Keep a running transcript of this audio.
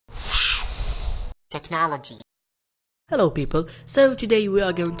technology. Hello people, so today we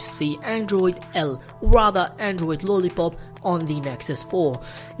are going to see Android L, or rather Android Lollipop on the Nexus 4.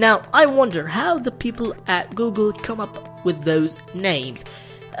 Now I wonder how the people at Google come up with those names.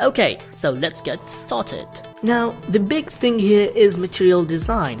 Okay, so let's get started. Now the big thing here is material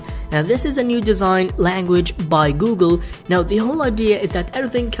design. Now this is a new design language by Google. Now the whole idea is that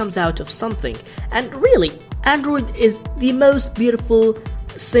everything comes out of something, and really Android is the most beautiful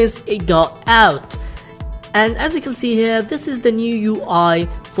since it got out. And as you can see here, this is the new UI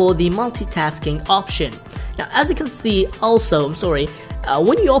for the multitasking option. Now as you can see also,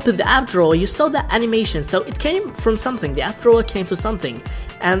 when you open the app drawer, you saw that animation, so it came from something, the app drawer came from something.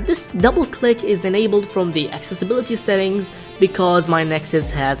 And this double click is enabled from the accessibility settings because my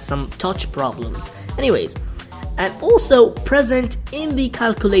Nexus has some touch problems. Anyways, and also present in the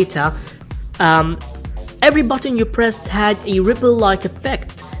calculator, every button you pressed had a ripple-like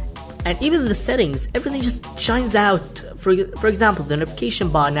effect. And even the settings, everything just shines out. For example, the notification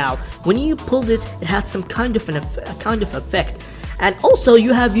bar now, when you pulled it, it had some kind of effect. And also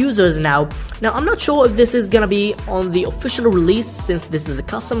you have users now. Now I'm not sure if this is gonna be on the official release since this is a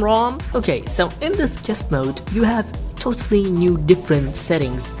custom ROM. Okay, so in this guest mode, you have totally new different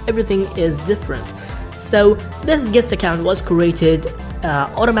settings. Everything is different. So this guest account was created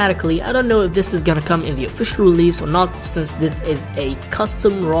automatically. I don't know if this is gonna come in the official release or not, since this is a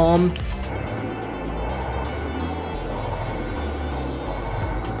custom ROM.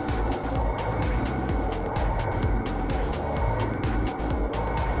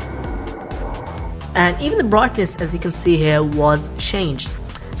 And even the brightness, as you can see here, was changed.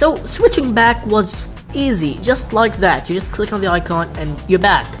 So switching back was easy, just like that. You just click on the icon and you're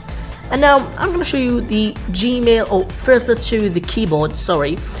back. And now I'm going to show you the Gmail, or first let's show you the keyboard,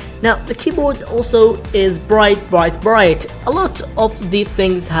 Now the keyboard also is bright. A lot of the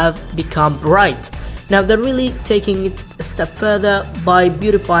things have become bright. Now they're really taking it a step further by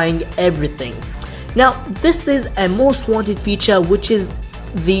beautifying everything. Now this is a most wanted feature, which is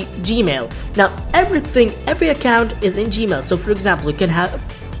the Gmail. Now every account is in Gmail. So for example, you can have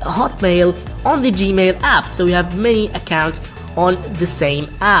a Hotmail on the Gmail app, so you have many accounts on the same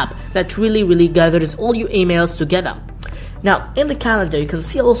app. That really gathers all your emails together. Now in the calendar you can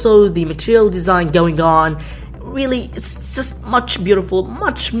see also the material design going on. Really, it's just much beautiful,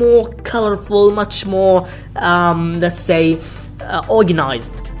 much more colorful, much more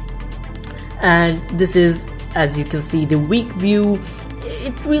organized. And this is, as you can see, the week view.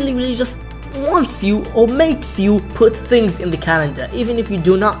 It really just wants you or makes you put things in the calendar, even if you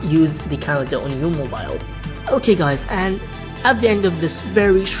do not use the calendar on your mobile. Okay guys, and at the end of this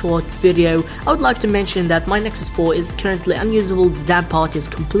very short video, I would like to mention that my Nexus 4 is currently unusable. The DAM part is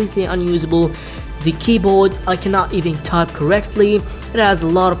completely unusable. The keyboard, I cannot even type correctly. It has a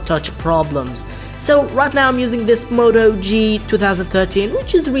lot of touch problems. So right now I'm using this Moto G 2013,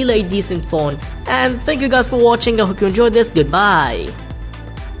 which is really a decent phone. And thank you guys for watching. I hope you enjoyed this. Goodbye.